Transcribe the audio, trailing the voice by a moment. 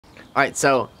Alright,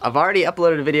 so I've already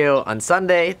uploaded a video on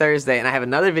Sunday, Thursday, and I have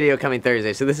another video coming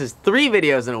Thursday, so this is 3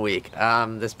 videos in a week.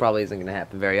 This probably isn't going to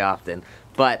happen very often,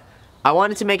 but I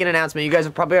wanted to make an announcement. You guys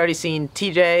have probably already seen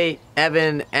TJ,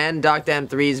 Evan, and Dr.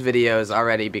 M3's videos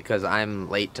already because I'm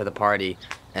late to the party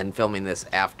and filming this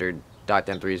after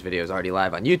Dr. M3's video is already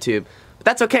live on YouTube. But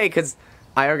that's okay because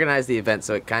I organized the event,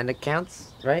 so it kind of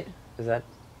counts, right? Is that?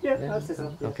 Yeah, I'd say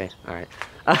so. Yeah. Okay, alright.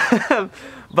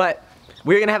 But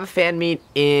we're going to have a fan meet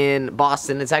in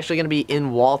Boston. It's actually going to be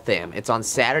in Waltham. It's on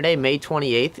Saturday, May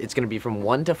 28th. It's going to be from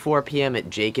 1 to 4 p.m.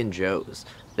 at Jake and Joe's.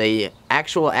 The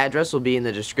actual address will be in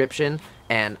the description,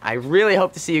 and I really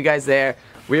hope to see you guys there.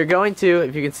 We're going to,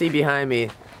 if you can see behind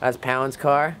me, that's Pound's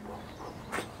car.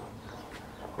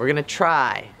 We're going to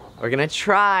try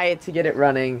to get it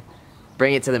running,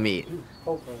 bring it to the meet.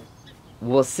 Hopefully.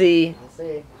 We'll see. We'll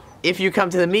see. If you come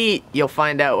to the meet, you'll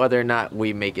find out whether or not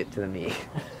we make it to the meet.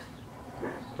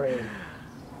 Pray.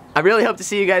 I really hope to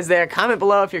see you guys there. Comment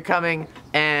below if you're coming,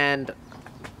 and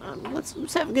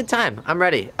let's have a good time. I'm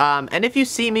ready. And if you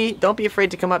see me, don't be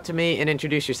afraid to come up to me and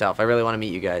introduce yourself. I really want to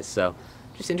meet you guys, so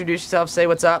just introduce yourself, say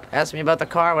what's up, ask me about the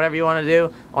car, whatever you want to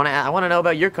do. I want to know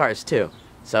about your cars too.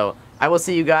 So I will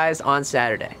see you guys on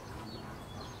Saturday.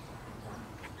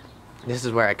 This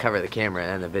is where I cover the camera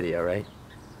and the video, right?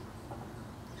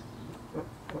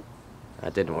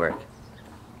 That didn't work.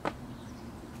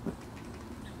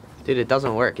 Dude, it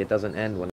doesn't work. It doesn't end when